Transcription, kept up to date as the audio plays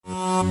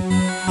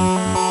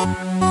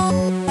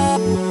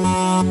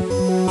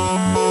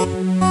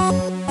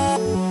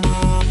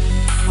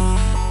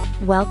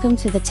Welcome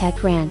to the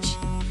Tech Ranch.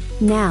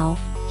 Now,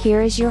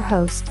 here is your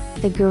host,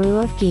 the Guru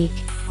of Geek,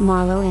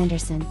 Marlo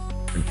Anderson.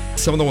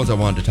 Some of the ones I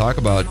wanted to talk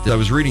about, I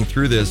was reading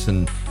through this,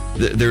 and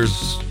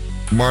there's,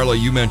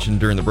 Marla, you mentioned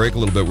during the break a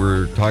little bit, we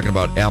were talking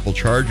about Apple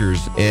chargers,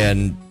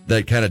 and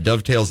that kind of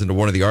dovetails into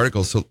one of the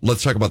articles. So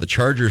let's talk about the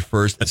chargers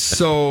first.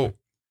 So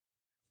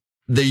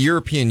the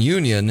European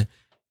Union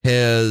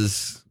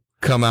has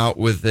come out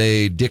with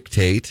a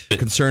dictate that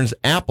concerns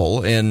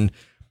Apple, and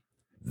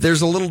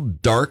there's a little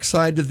dark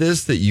side to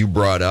this that you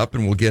brought up,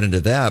 and we'll get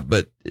into that.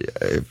 But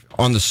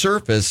on the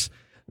surface,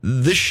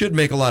 this should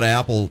make a lot of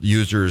Apple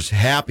users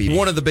happy.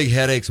 One of the big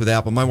headaches with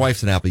Apple, my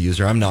wife's an Apple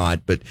user, I'm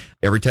not, but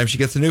every time she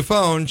gets a new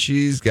phone,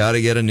 she's got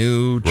to get a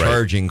new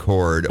charging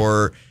cord,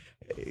 or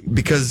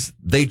because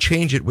they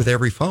change it with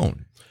every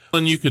phone.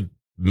 And you could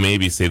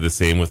maybe say the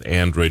same with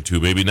Android too,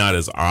 maybe not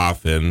as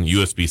often.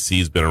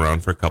 USB-C's been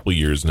around for a couple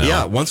years now.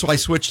 Yeah, once I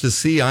switch to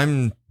C,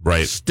 I'm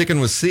sticking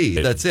with C.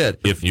 That's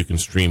it. If you can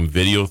stream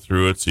video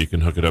through it, so you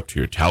can hook it up to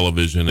your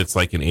television, it's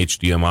like an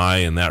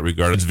HDMI in that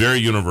regard. It's very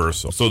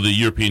universal. So the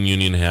European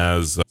Union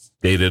has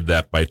stated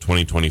that by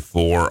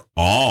 2024,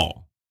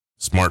 all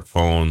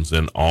smartphones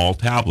and all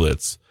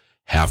tablets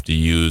have to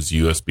use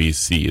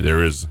USB-C.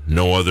 There is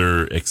no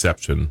other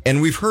exception.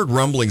 And we've heard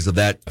rumblings of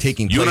that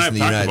taking place in the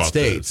United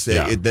States,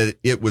 that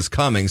it was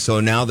coming. So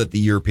now that the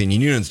European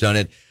Union's done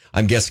it,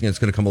 I'm guessing it's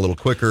going to come a little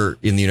quicker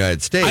in the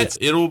United States.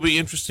 It will be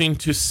interesting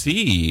to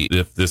see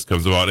if this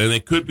comes about. And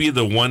it could be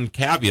the one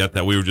caveat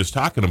that we were just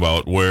talking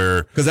about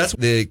where... Because that's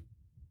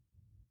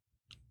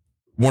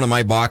one of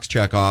my box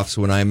checkoffs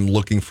when I'm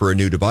looking for a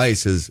new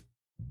device is,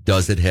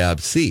 does it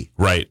have C?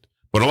 Right.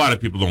 But a lot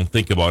of people don't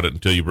think about it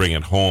until you bring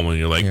it home and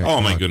you're like, oh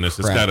my goodness,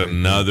 it's got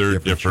another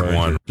different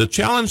one. The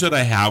challenge that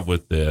I have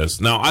with this,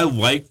 now I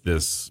like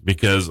this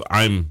because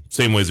I'm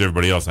same way as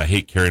everybody else. I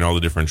hate carrying all the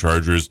different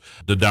chargers.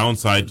 The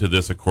downside to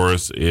this, of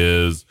course,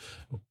 is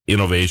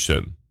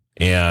innovation.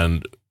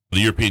 And the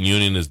European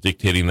Union is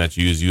dictating that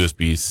you use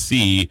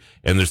USB-C,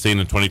 and they're saying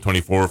in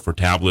 2024 for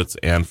tablets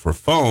and for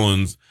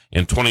phones,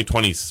 and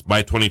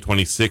by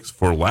 2026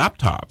 for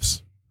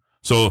laptops.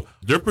 So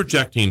they're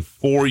projecting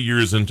 4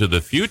 years into the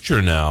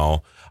future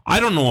now. I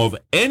don't know of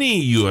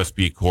any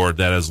USB cord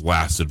that has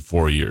lasted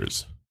 4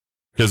 years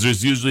because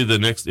there's usually the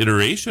next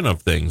iteration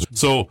of things.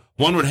 So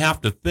one would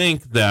have to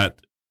think that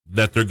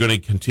they're going to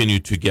continue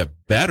to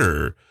get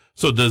better.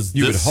 So does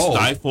this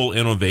stifle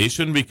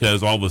innovation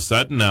because all of a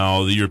sudden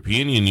now the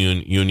European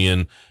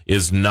Union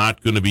is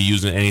not going to be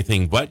using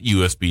anything but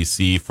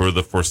USB-C for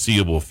the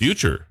foreseeable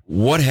future?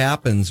 What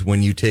happens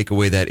when you take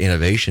away that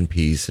innovation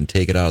piece and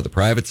take it out of the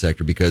private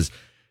sector because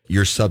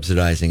you're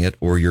subsidizing it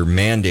or you're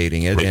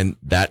mandating it, and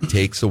that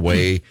takes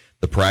away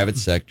the private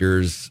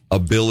sector's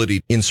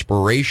ability,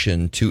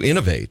 inspiration to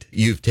innovate?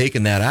 You've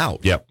taken that out.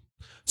 Yep.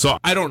 So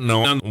I don't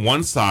know. On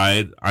one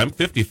side, I'm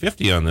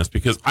 50-50 on this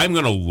because I'm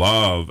going to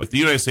love, if the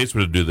United States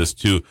were to do this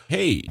too,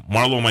 hey,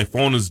 Marlo, my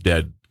phone is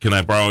dead. Can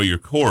I borrow your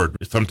cord?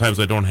 Sometimes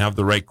I don't have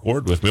the right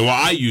cord with me. Well,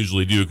 I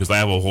usually do because I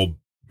have a whole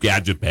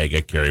gadget bag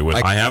I carry with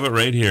me. I have it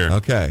right here.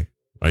 Okay.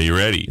 Are you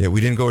ready? Yeah,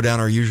 we didn't go down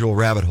our usual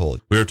rabbit hole.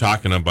 We were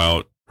talking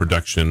about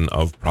production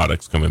of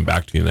products coming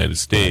back to the United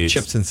States.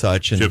 Chips and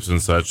such.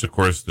 Of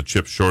course, the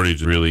chip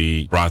shortage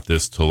really brought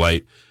this to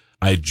light.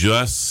 I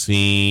just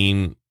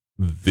seen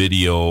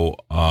video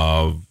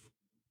of,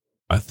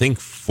 I think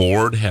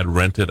Ford had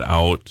rented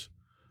out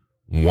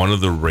one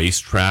of the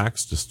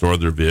racetracks to store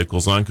their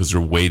vehicles on because they're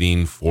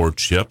waiting for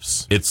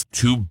chips. It's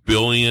 $2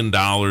 billion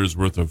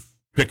worth of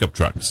pickup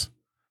trucks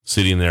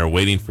sitting there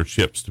waiting for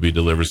chips to be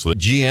delivered. So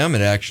GM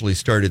had actually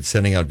started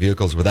sending out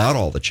vehicles without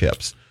all the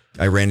chips.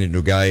 I ran into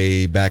a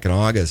guy back in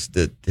August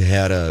that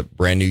had a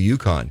brand new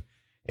Yukon,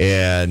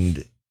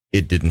 and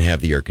it didn't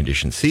have the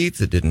air-conditioned seats.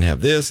 It didn't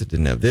have this. It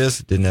didn't have this.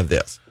 It didn't have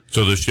this.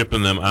 So they're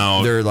shipping them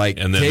out. They're like,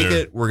 and then take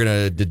it. We're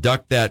going to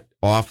deduct that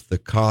off the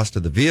cost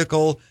of the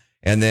vehicle.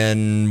 And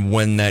then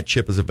when that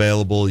chip is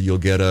available, you'll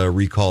get a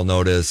recall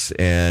notice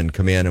and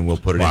come in and we'll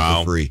put it in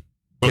for free.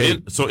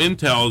 Okay. So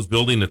Intel is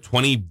building a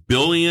 $20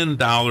 billion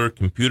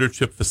computer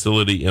chip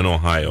facility in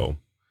Ohio.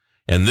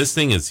 And this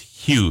thing is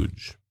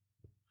huge.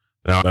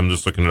 Now, I'm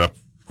just looking it up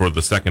for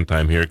the second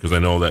time here because I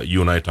know that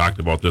you and I talked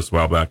about this a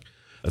while back.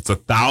 It's a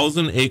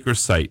 1,000-acre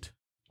site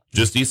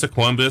just east of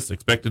Columbus,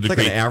 expected to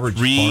create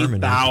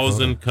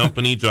 3,000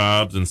 company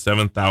jobs and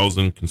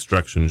 7,000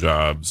 construction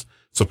jobs,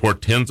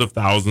 support tens of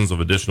thousands of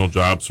additional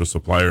jobs for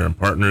supplier and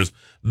partners.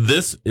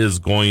 This is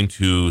going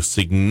to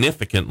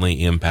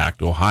significantly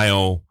impact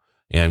Ohio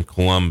and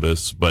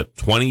Columbus, but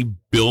 $20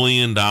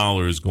 billion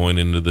going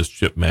into this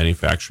chip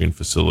manufacturing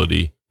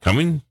facility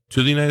coming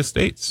to the United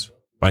States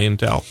by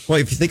Intel. Well,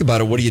 if you think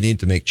about it, what do you need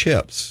to make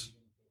chips?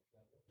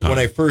 When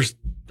I first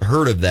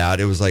heard of that,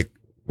 it was like,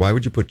 why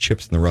would you put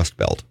chips in the Rust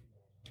Belt?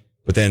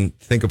 But then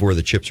think of where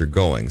the chips are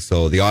going.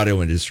 So the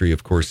auto industry,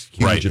 of course,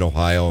 huge in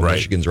Ohio.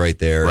 Michigan's right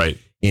there.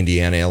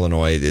 Indiana,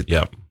 Illinois.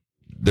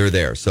 They're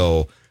there.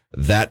 So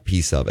that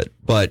piece of it.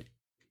 But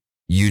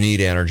you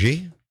need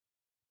energy.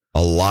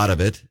 a lot of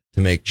it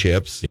to make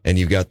chips, and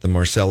you've got the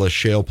Marcellus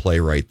shale play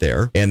right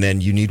there, and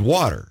then you need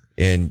water,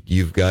 and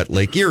you've got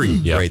Lake Erie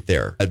right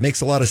there. It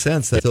makes a lot of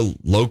sense to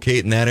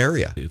locate in that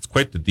area. It's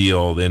quite the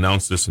deal. They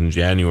announced this in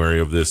January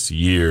of this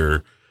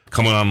year,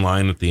 coming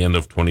online at the end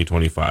of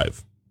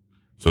 2025.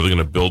 So they're going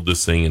to build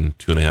this thing in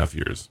 2.5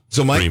 years.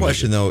 So my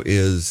question, though,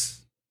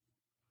 is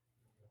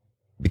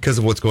because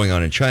of what's going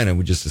on in China,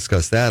 we just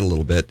discussed that a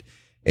little bit,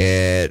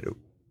 and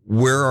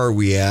where are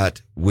we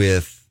at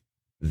with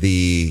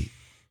the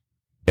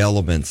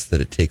elements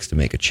that it takes to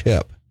make a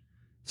chip?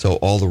 So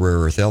all the rare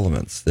earth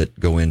elements that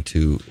go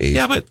into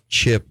a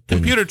chip.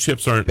 Computer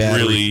chips aren't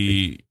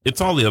really, it's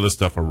all the other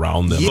stuff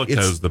around them. Silica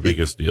is the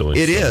biggest deal.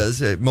 It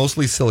is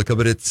mostly silica,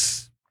 but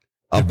it's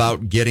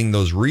about getting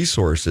those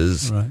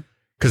resources. Right.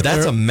 Because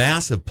that's a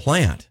massive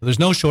plant. There's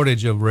no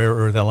shortage of rare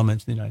earth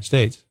elements in the United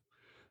States.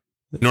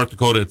 North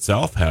Dakota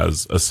itself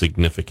has a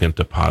significant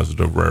deposit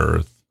of rare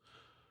earth.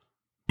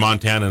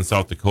 Montana and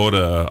South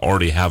Dakota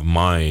already have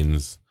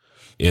mines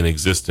in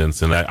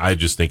existence, and I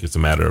just think it's a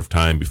matter of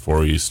time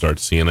before you start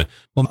seeing it.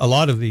 Well, a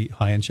lot of the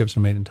high-end chips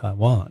are made in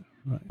Taiwan,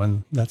 right?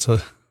 And that's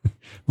a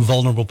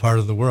vulnerable part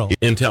of the world.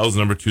 Intel's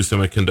number 2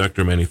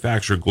 semiconductor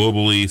manufacturer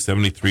globally,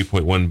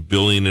 $73.1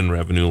 billion in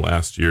revenue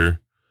last year,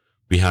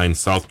 behind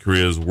South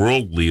Korea's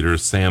world leader,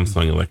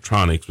 Samsung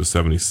Electronics, with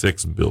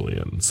 $76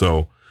 billion.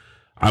 So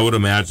I would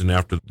imagine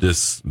after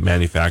this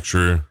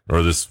manufacturer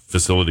or this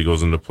facility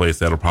goes into place,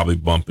 that'll probably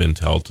bump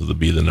Intel to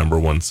be the number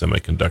 1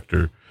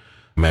 semiconductor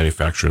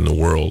manufacturer in the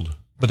world.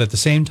 But at the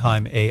same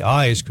time,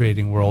 AI is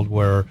creating a world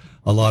where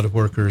a lot of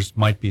workers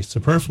might be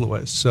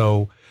superfluous.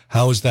 So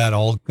how is that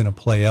all going to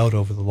play out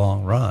over the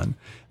long run?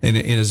 And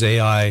is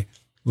AI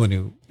going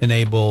to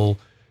enable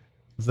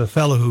the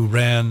fellow who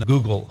ran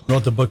Google,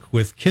 wrote the book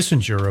with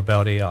Kissinger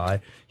about AI?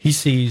 He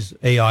sees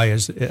AI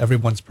as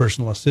everyone's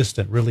personal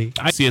assistant, really.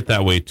 I see it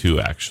that way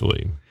too,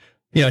 actually.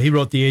 Yeah, he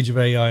wrote The Age of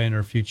AI and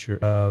Our Future,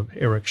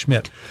 Eric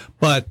Schmidt.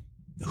 But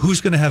who's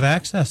going to have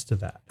access to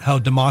that? How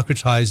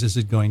democratized is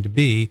it going to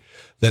be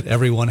that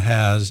everyone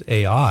has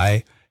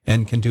AI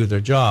and can do their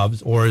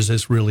jobs? Or is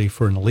this really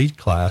for an elite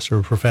class or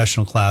a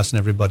professional class and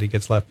everybody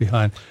gets left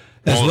behind?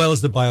 As well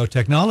as the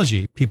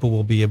biotechnology, people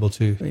will be able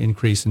to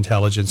increase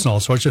intelligence and all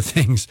sorts of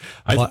things.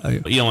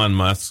 Elon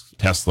Musk,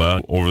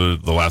 Tesla, over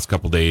the last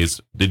couple of days,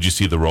 did you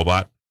see the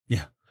robot?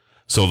 Yeah.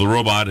 So the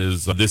robot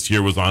this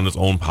year was on its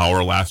own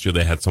power. Last year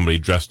they had somebody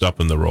dressed up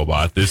in the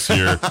robot. This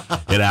year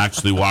it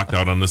actually walked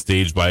out on the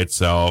stage by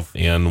itself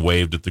and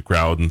waved at the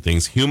crowd and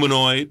things.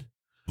 Humanoid,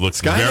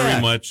 looks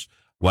very much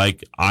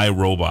like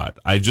iRobot.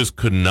 I just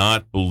could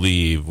not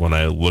believe when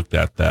I looked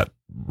at that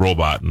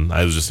robot, and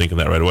I was just thinking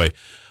that right away.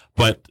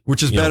 But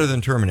which is better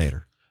than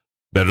Terminator.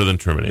 Better than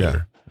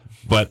Terminator. Yeah.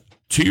 But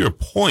to your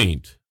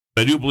point,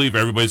 I do believe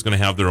everybody's going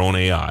to have their own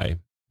AI.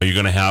 You're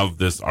going to have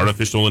this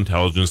artificial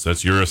intelligence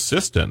that's your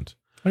assistant.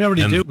 We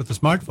already do with the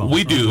smartphone.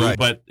 We do,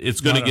 but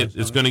it's going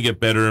to get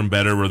better and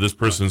better. Where this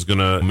person's going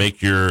to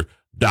make your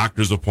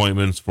doctor's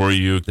appointments for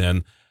you.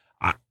 Then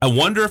I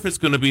wonder if it's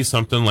going to be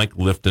something like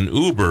Lyft and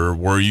Uber,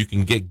 where you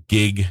can get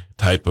gig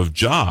type of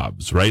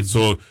jobs, right?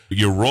 So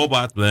your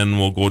robot then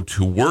will go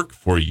to work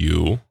for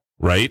you,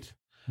 right?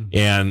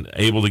 And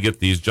able to get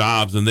these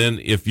jobs. And then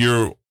if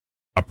you're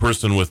a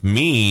person with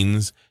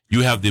means,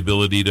 you have the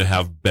ability to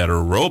have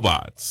better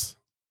robots.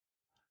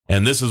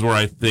 And this is where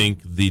I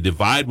think the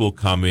divide will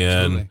come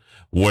in,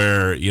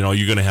 where,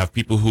 you're going to have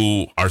people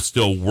who are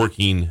still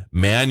working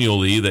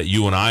manually, that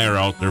you and I are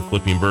out there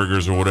flipping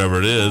burgers or whatever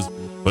it is,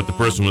 but the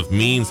person with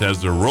means has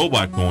their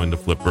robot going to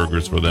flip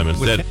burgers for them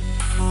instead.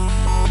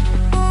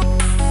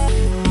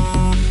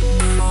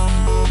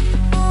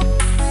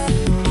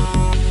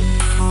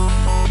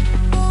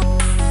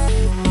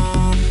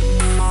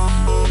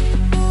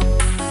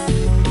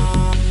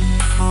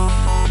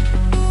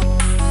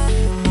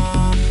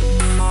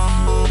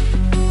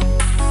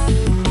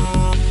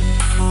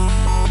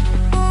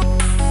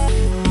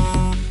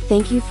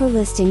 Thank you for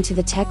listening to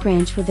the Tech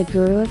Ranch with the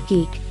Guru of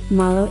Geek,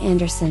 Marlo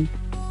Anderson.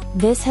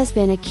 This has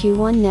been a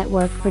Q1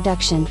 Network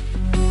production.